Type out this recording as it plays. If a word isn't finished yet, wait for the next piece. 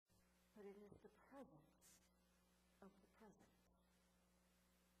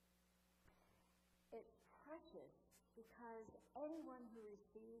rejoices because anyone who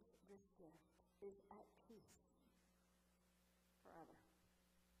receives this gift is at peace forever.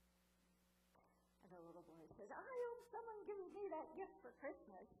 And the little boy says, I hope someone gives me that gift for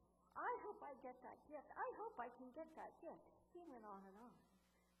Christmas. I hope I get that gift. I hope I can get that gift. He went on.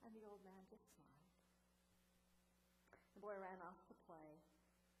 And the old man just smiled. The boy ran off to play,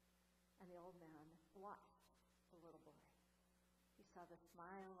 and the old man watched the little boy. He saw the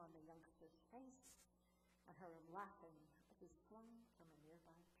smile on the youngster's face and heard him laughing as he swung from a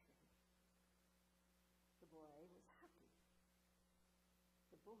nearby tree. The boy was happy.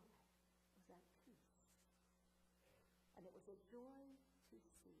 The boy was at peace. And it was a joy to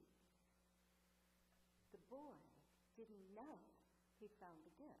see. The boy didn't know he found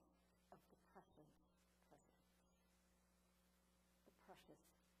the gift of the precious present. The precious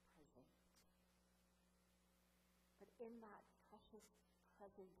present. But in that precious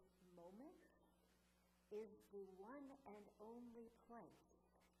present moment is the one and only place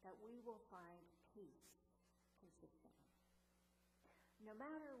that we will find peace consistently. No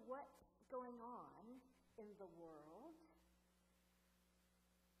matter what's going on in the world,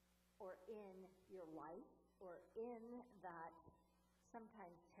 or in your life, or in that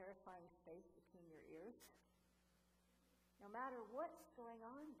sometimes terrifying space between your ears, no matter what's going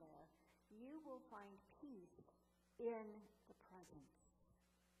on there, you will find peace in the presence.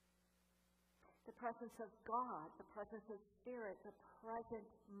 The presence of God, the presence of Spirit, the present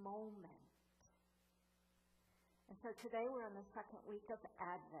moment. And so today we're in the second week of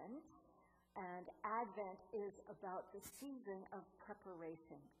Advent, and Advent is about the season of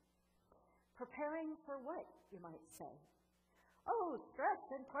preparation. Preparing for what, you might say? Oh, stress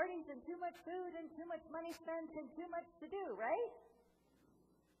and parties and too much food and too much money spent and too much to do, right?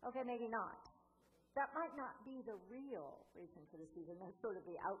 Okay, maybe not. That might not be the real reason for the season. That's sort of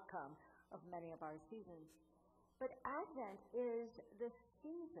the outcome of many of our seasons. But Advent is the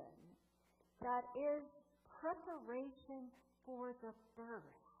season that is preparation for the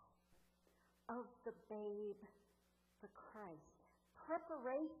birth of the babe, the Christ.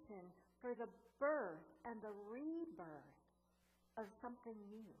 Preparation for the birth and the rebirth of something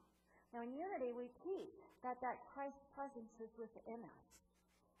new. Now in Unity we teach that Christ's presence is within us.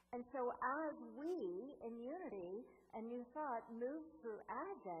 And so as we in Unity and New Thought move through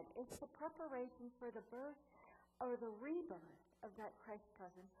Advent, it's the preparation for the birth or the rebirth of that Christ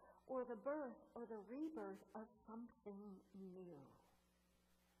presence, or the birth or the rebirth of something new.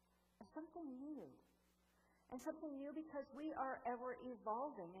 Of something new. And something new because we are ever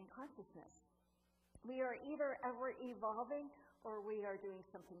evolving in consciousness. We are either ever evolving or we are doing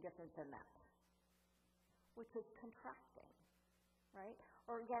something different than that, which is contracting, right?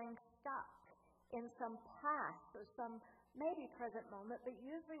 Or getting stuck in some past or some maybe present moment, but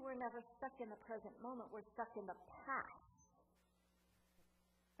usually we're never stuck in the present moment, we're stuck in the past.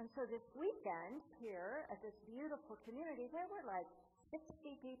 And so this weekend here at this beautiful community, there were like 60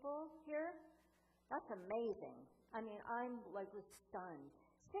 people here. That's amazing. I mean, I'm like stunned.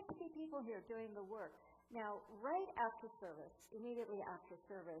 60 people here doing the work. Now, right after service, immediately after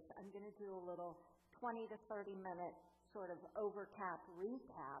service, I'm going to do a little 20 to 30 minute sort of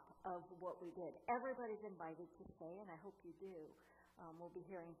recap of what we did. Everybody's invited to stay, and I hope you do. We'll be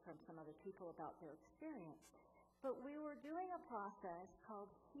hearing from some other people about their experience. But we were doing a process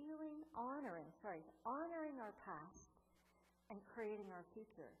called honoring our past and creating our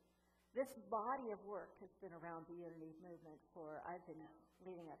future. This body of work has been around the Unity movement I've been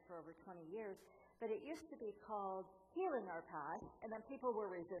leading it for over 20 years, but it used to be called Healing Our Past, and then people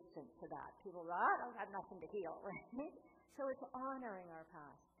were resistant to that. People were, I don't have nothing to heal, right? So it's honoring our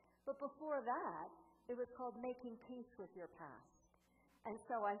past. But before that, it was called Making Peace with Your Past. And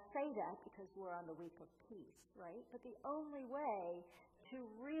so I say that because we're on the week of peace, right? But the only way to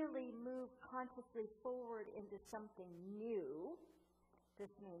really move consciously forward into something new,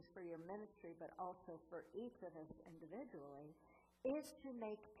 this means for your ministry, but also for each of us individually, is to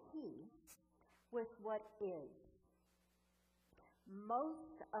make peace with what is.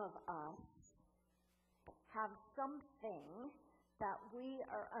 Most of us have something that we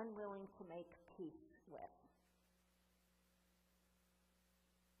are unwilling to make peace with.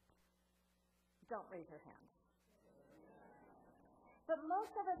 Don't raise your hand. But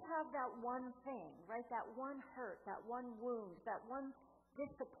most of us have that one thing, right? That one hurt, that one wound, that one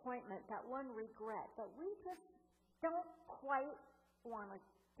disappointment, that one regret that we just don't quite want to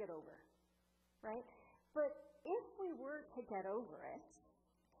get over, right? But if we were to get over it,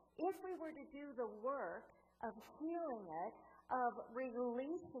 if we were to do the work of healing it, of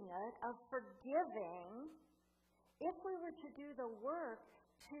releasing it, of forgiving, if we were to do the work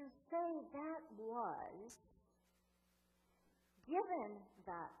to say that was Given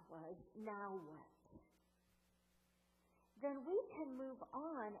that was, now what? Then we can move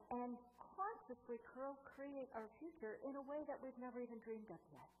on and consciously create our future in a way that we've never even dreamed of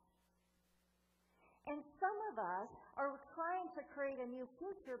yet. And some of us are trying to create a new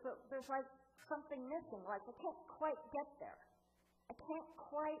future, but there's like something missing, like I can't quite get there. I can't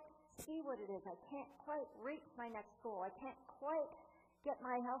quite see what it is. I can't quite reach my next goal. I can't quite get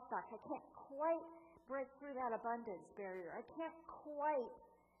my health back. I can't quite break through that abundance barrier. I can't quite.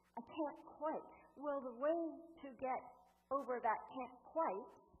 Well, the way to get over that can't quite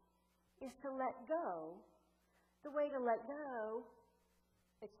is to let go. The way to let go,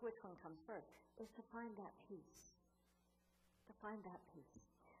 it's which one comes first, is to find that peace. To find that peace.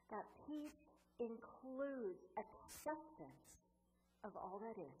 That peace includes acceptance of all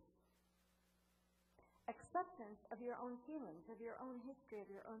that is. Acceptance of your own feelings, of your own history, of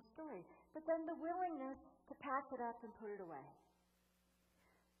your own story. But then the willingness to pack it up and put it away.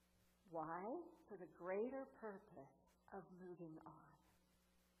 Why? For the greater purpose of moving on.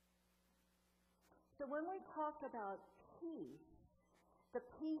 So when we talk about peace, the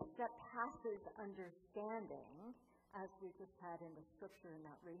peace that passes understanding, as we just had in the scripture in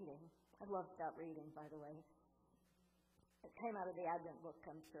that reading. I loved that reading, by the way. It came out of the Advent book,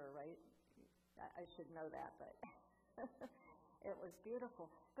 I'm sure, right? I should know that, but it was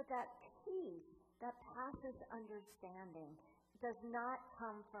beautiful. But that peace that passes understanding does not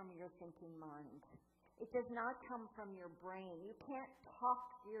come from your thinking mind. It does not come from your brain. You can't talk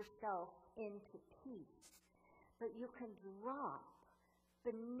yourself into peace, but you can drop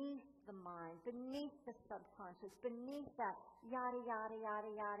beneath the mind, beneath the subconscious, beneath that yada, yada,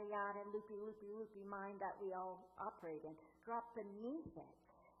 yada, yada, yada, loopy, loopy, loopy mind that we all operate in. Drop beneath it,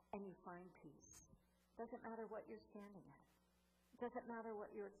 and you find peace. Doesn't matter what you're standing at. Doesn't matter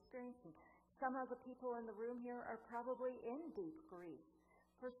what you're experiencing. Some of the people in the room here are probably in deep grief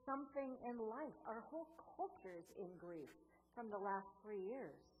for something in life. Our whole culture is in grief from the last 3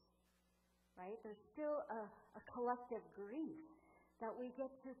 years, right? There's still a collective grief that we get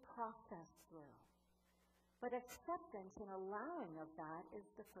to process through. But acceptance and allowing of that is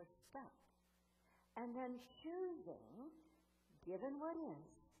the first step. And then choosing, given what is,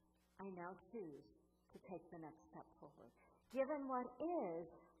 I now choose to take the next step forward. Given what is,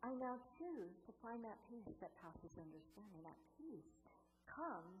 I now choose to find that peace that passes understanding. That peace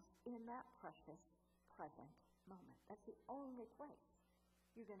comes in that precious present moment. That's the only place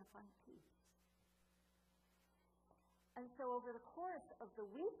you're going to find peace. And so over the course of the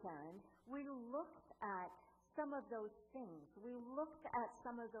weekend, we looked at some of those things. We looked at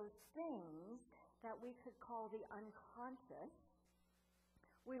some of those things that we could call the unconscious.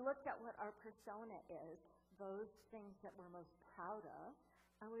 We looked at what our persona is, those things that we're most proud of,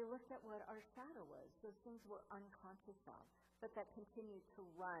 and we looked at what our shadow was, those things we're unconscious of, but that continue to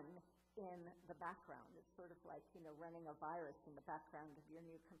run in the background. It's sort of like, running a virus in the background of your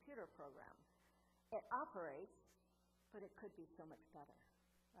new computer program. It operates, but it could be so much better,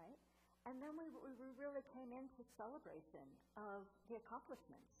 right? And then we really came into celebration of the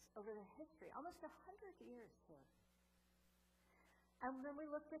accomplishments over the history, almost 100 years here. And then we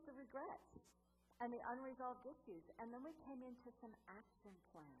looked at the regrets and the unresolved issues, and then we came into some action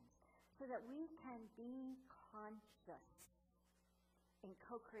plans so that we can be conscious in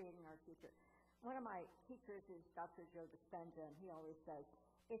co-creating our future. One of my teachers is Dr. Joe Dispenza, and he always says,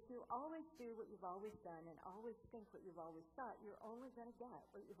 if you always do what you've always done and always think what you've always thought, you're only going to get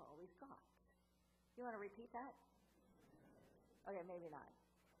what you've always got. You want to repeat that? Okay, maybe not.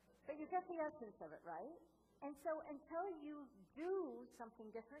 But you get the essence of it, right? And so until you do something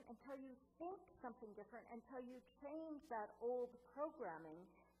different, until you think something different, until you change that old programming,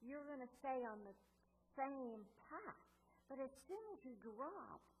 you're going to stay on the same path. But as soon as you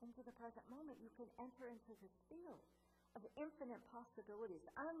drop into the present moment, you can enter into this field of infinite possibilities,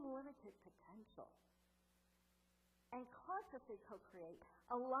 unlimited potential, and consciously co-create,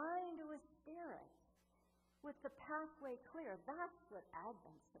 aligned with spirit, with the pathway clear. That's what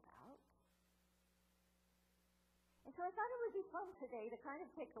Advent's about. And so I thought it would be fun today to kind of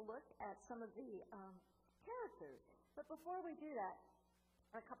take a look at some of the characters. But before we do that,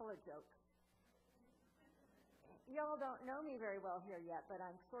 a couple of jokes. Y'all don't know me very well here yet, but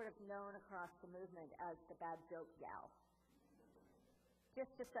I'm sort of known across the movement as the bad joke gal.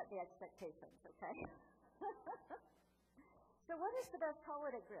 Just to set the expectations, okay? So what is the best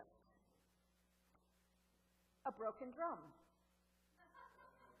holiday gift? A broken drum.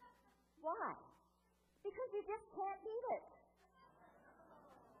 Why? Because you just can't beat it.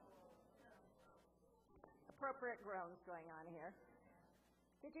 Appropriate groans going on here.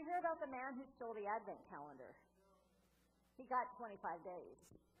 Did you hear about the man who stole the Advent calendar? He got 25 days.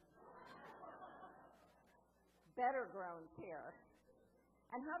 Better grown here.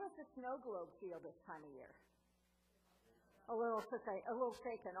 And how does the snow globe feel this time of year? A little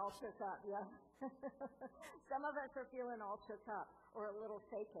shaken, all shook up, yeah. Some of us are feeling all shook up or a little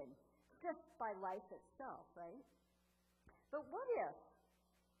shaken just by life itself, right? But what if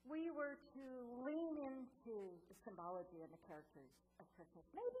we were to lean into the symbology and the characters of Christmas,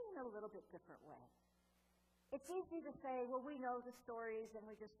 maybe in a little bit different way? It's easy to say, well, we know the stories and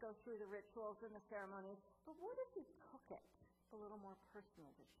we just go through the rituals and the ceremonies, but what if you took it a little more personal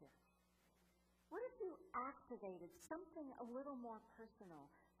this year? What if you activated something a little more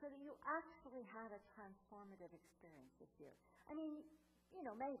personal so that you actually had a transformative experience this year? I mean,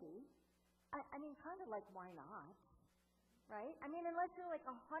 maybe. I mean, kind of like, why not? Right? I mean, unless you're like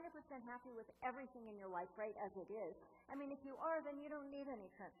 100% happy with everything in your life, right, as it is. I mean, if you are, then you don't need any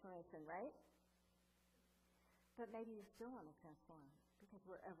transformation, right? But maybe you still want to transform because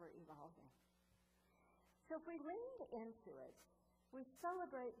we're ever evolving. So if we leaned into it, we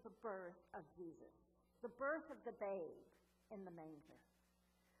celebrate the birth of Jesus, the birth of the babe in the manger,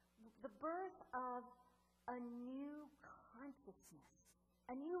 the birth of a new consciousness,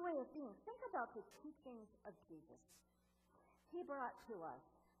 a new way of being. Think about the teachings of Jesus. He brought to us,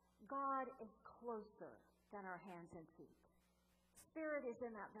 God is closer than our hands and feet. Spirit is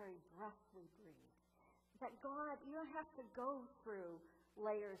in that very breath we breathe. That God, you don't have to go through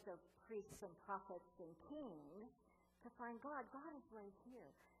layers of priests and prophets and kings to find God. God is right here.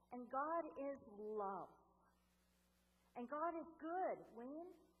 And God is love. And God is good. When?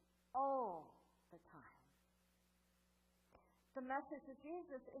 All the time. The message of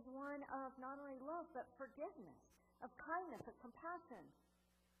Jesus is one of not only love, but forgiveness, of kindness, of compassion,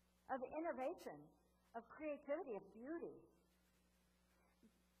 of innovation, of creativity, of beauty.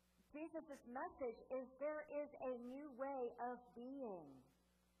 Jesus' message is there is a new way of being.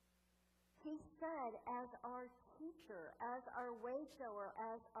 He said, as our teacher, as our way shower,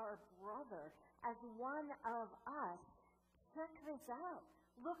 as our brother, as one of us, check this out.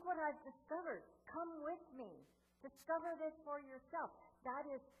 Look what I've discovered. Come with me. Discover this for yourself. That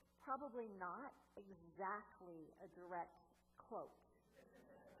is probably not exactly a direct quote.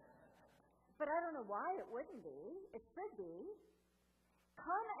 But I don't know why it wouldn't be. It should be.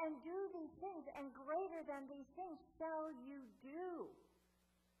 Come and do these things, and greater than these things shall you do.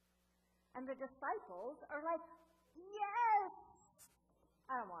 And the disciples are like, yes!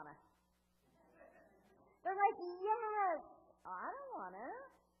 I don't want to. They're like, yes! I don't want to.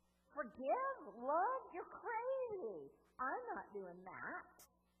 Forgive, love, you're crazy. I'm not doing that.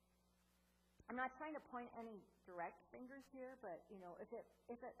 I'm not trying to point any direct fingers here, but,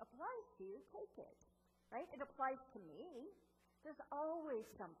 if it applies to you, take it. Right? It applies to me. There's always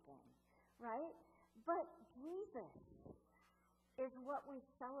something, right? But Jesus is what we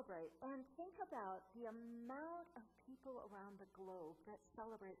celebrate. And think about the amount of people around the globe that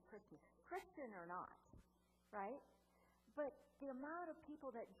celebrate Christmas, Christian or not, right? But the amount of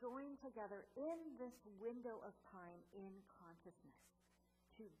people that join together in this window of time in consciousness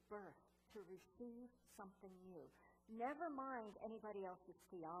to birth, to receive something new. Never mind anybody else's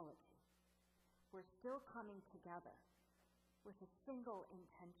theology. We're still coming together with a single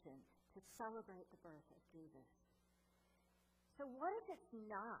intention to celebrate the birth of Jesus. So what if it's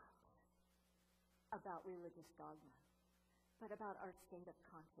not about religious dogma, but about our state of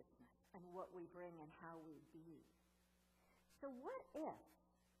consciousness and what we bring and how we be? So what if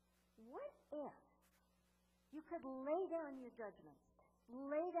you could lay down your judgments,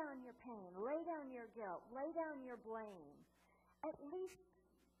 lay down your pain, lay down your guilt, lay down your blame, at least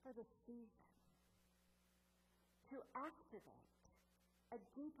for the season, to activate a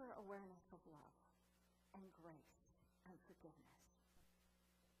deeper awareness of love and grace and forgiveness?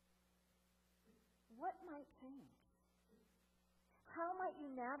 What might change? How might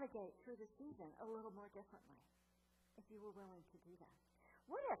you navigate through the season a little more differently if you were willing to do that?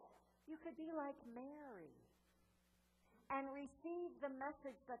 What if you could be like Mary and receive the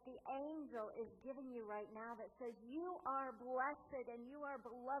message that the angel is giving you right now that says you are blessed and you are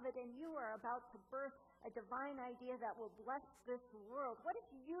beloved and you are about to birth a divine idea that will bless this world? What if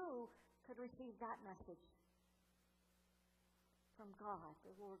you could receive that message from God,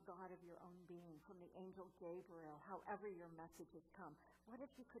 the Lord God of your own being, from the angel Gabriel, however your message has come? What if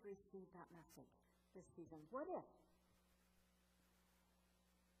you could receive that message this season? What if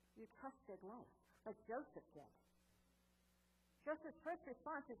you trusted life like Joseph did? Joseph's first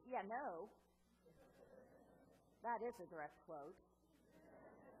response is, yeah, no. That is a direct quote.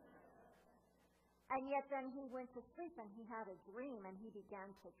 And yet then he went to sleep and he had a dream and he began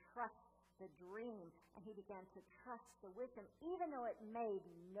to trust the dream, and he began to trust the wisdom, even though it made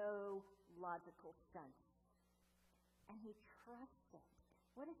no logical sense. And he trusted.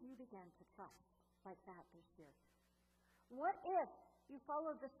 What if you began to trust like that this year? What if you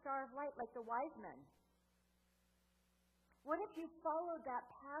followed the star of light like the wise men? What if you followed that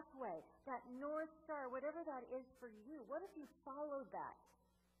pathway, that North Star, whatever that is for you? What if you followed that?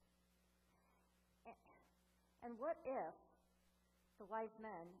 And what if the wise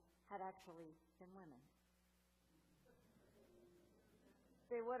men had actually been women?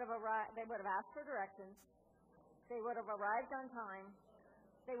 They would have asked for directions. They would have arrived on time.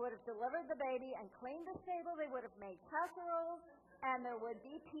 They would have delivered the baby and cleaned the stable. They would have made casseroles, and there would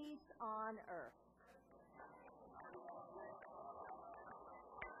be peace on earth.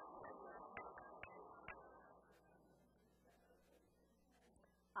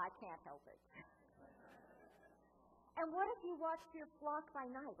 I can't help it. And what if you watched your flock by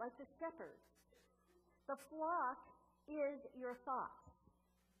night, like the shepherds? The flock is your thoughts.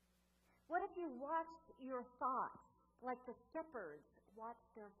 What if you watched your thoughts like the shepherds watched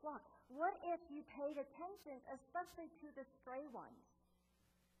their flock? What if you paid attention, especially to the stray ones?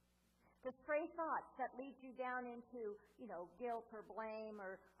 The stray thoughts that lead you down into, guilt or blame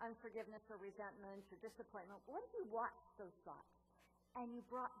or unforgiveness or resentment or disappointment. What if you watched those thoughts and you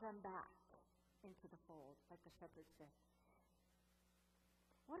brought them back into the fold, like the shepherds did?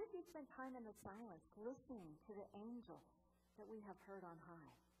 What if you spent time in the silence listening to the angels that we have heard on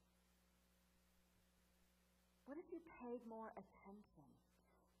high? What if you paid more attention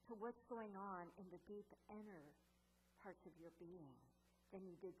to what's going on in the deep inner parts of your being than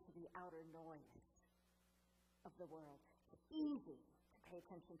you did to the outer noise of the world? It's easy to pay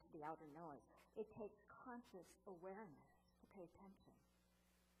attention to the outer noise. It takes conscious awareness to pay attention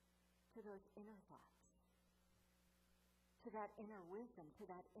to those inner thoughts, to that inner wisdom, to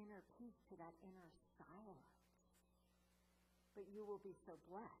that inner peace, to that inner silence. But you will be so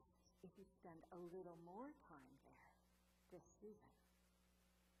blessed if you spend a little more time there this season.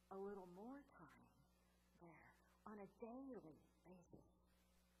 A little more time there on a daily basis.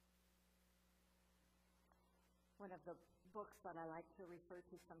 One of the books that I like to refer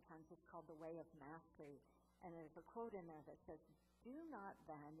to sometimes is called The Way of Mastery. And there's a quote in there that says, "Do not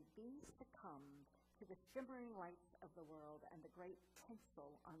then be succumbed to the shimmering lights of the world and the great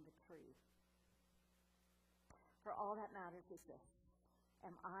tinsel on the tree. For all that matters is this: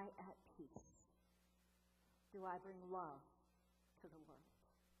 am I at peace? Do I bring love to the world?"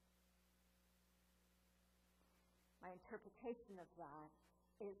 My interpretation of that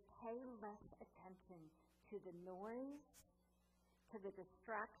is pay less attention to the noise, to the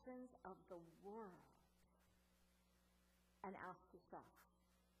distractions of the world, and ask yourself,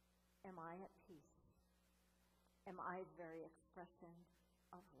 am I at peace? Am I the very expression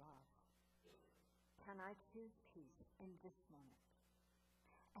of love? Can I choose peace in this moment,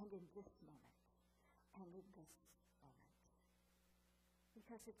 and in this moment, and in this moment?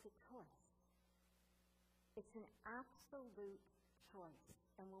 Because it's a choice. It's an absolute choice.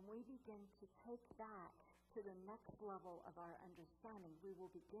 And when we begin to take that to the next level of our understanding, we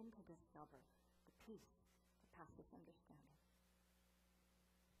will begin to discover the peace that passes understanding.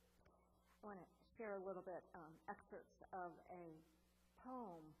 I want to share a little bit excerpts of a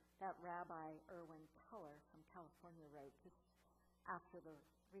poem that Rabbi Irwin Keller from California wrote just after the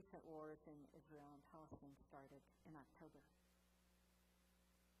recent wars in Israel and Palestine started in October.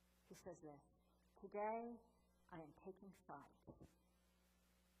 He says this: "Today I am taking sides.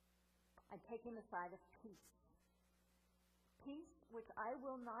 I'm taking the side of peace. Peace which I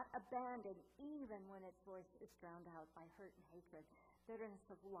will not abandon even when its voice is drowned out by hurt and hatred, bitterness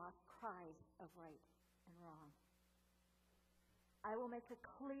of lost cries of right and wrong. I will make a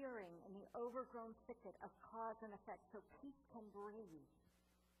clearing in the overgrown thicket of cause and effect so peace can breathe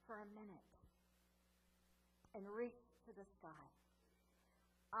for a minute and reach to the sky.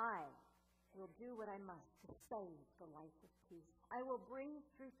 I will do what I must to save the life of peace. I will breathe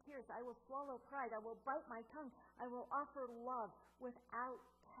through tears. I will swallow pride. I will bite my tongue. I will offer love without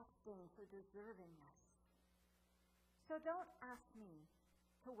testing for deservingness. So don't ask me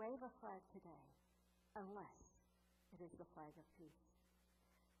to wave a flag today unless it is the flag of peace.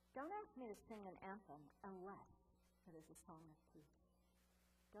 Don't ask me to sing an anthem unless it is a song of peace.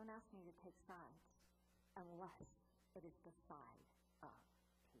 Don't ask me to take sides unless it is the side of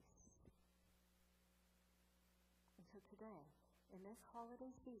peace." And so today, in this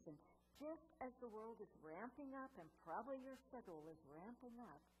holiday season, just as the world is ramping up and probably your schedule is ramping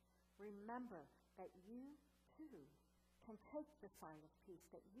up, remember that you too can take the side of peace,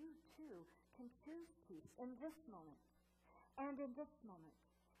 that you too can choose peace in this moment and in this moment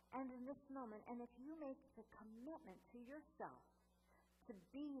And in this moment, and if you make the commitment to yourself to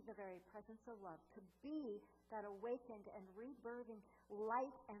be the very presence of love, to be that awakened and rebirthing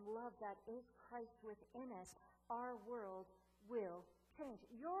light and love that is Christ within us, our world will change.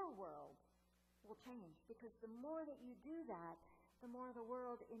 Your world will change, because the more that you do that, the more the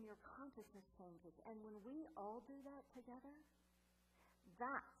world in your consciousness changes. And when we all do that together,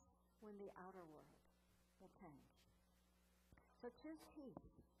 that's when the outer world will change. So choose peace.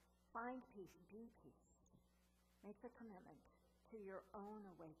 Find peace. Be peace. Make the commitment to your own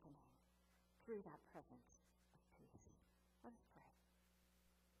awakening through that presence of peace. Let us pray.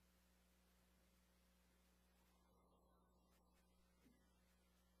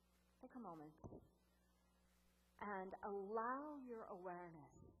 Take a moment and allow your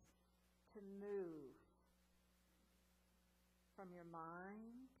awareness to move from your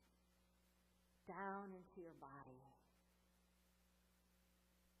mind down into your body.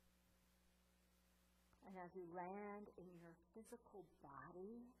 And as you land in your physical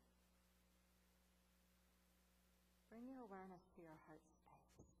body, bring your awareness to your heart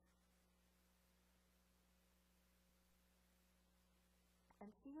space.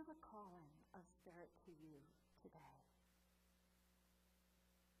 And feel the calling of Spirit to you today.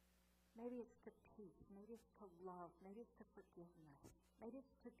 Maybe it's to peace, maybe it's to love, maybe it's to forgiveness, maybe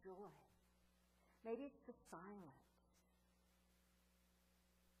it's to joy, maybe it's to silence.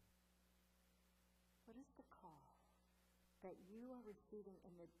 What is the call that you are receiving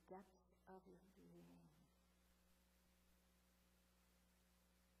in the depths of your being?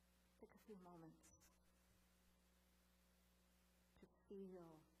 Take a few moments to feel,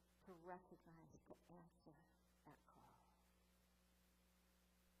 to recognize, to answer that call.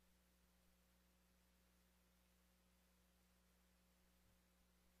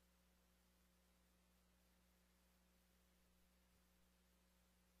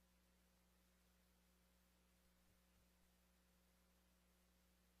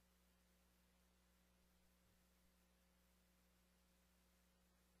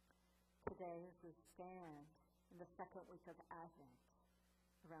 Today, as we stand in the second week of Advent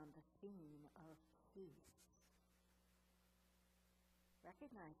around the theme of peace,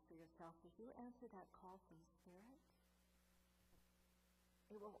 recognize for yourself as you answer that call from Spirit,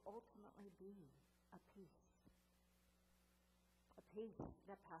 it will ultimately be a peace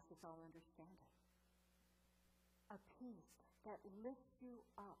that passes all understanding, a peace that lifts you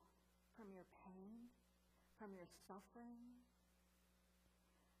up from your pain, from your suffering,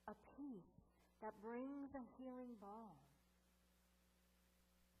 a peace that brings a healing balm.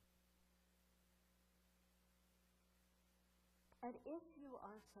 And if you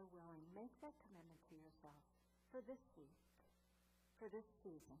are so willing, make that commitment to yourself for this week, for this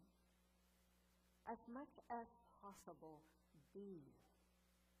season. As much as possible, be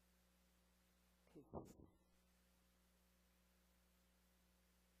peace.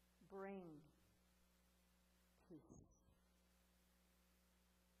 Bring peace.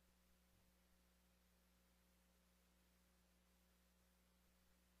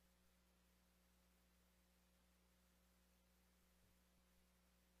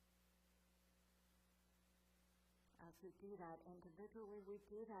 As we do that individually, we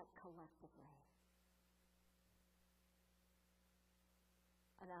do that collectively.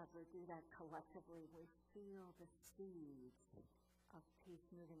 And as we do that collectively, we feel the seeds of peace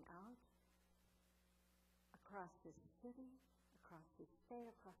moving out across this city, across this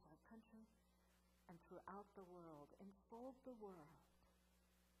state, across our country, and throughout the world. Enfold the world.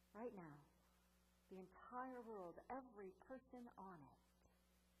 Right now, the entire world, every person on it,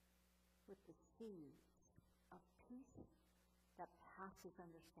 with the seeds of peace that passes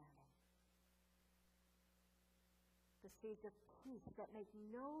understanding. The seeds of peace that make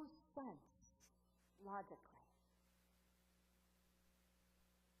no sense logically,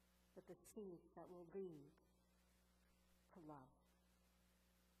 but the seeds that will lead to love,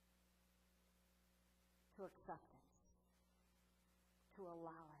 to acceptance, to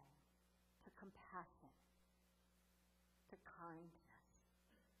allowing, to compassion, to kindness,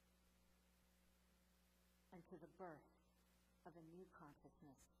 and to the birth of a new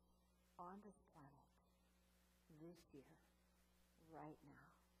consciousness on this planet this year, right now.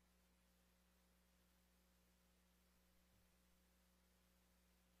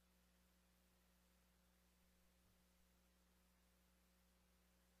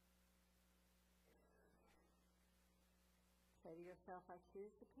 Say to yourself, I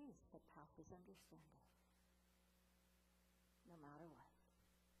choose the peace that passes understanding, no matter what.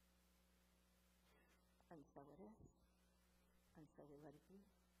 And so it is. And so we let it be.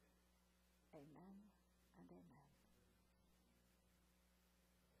 Amen and amen.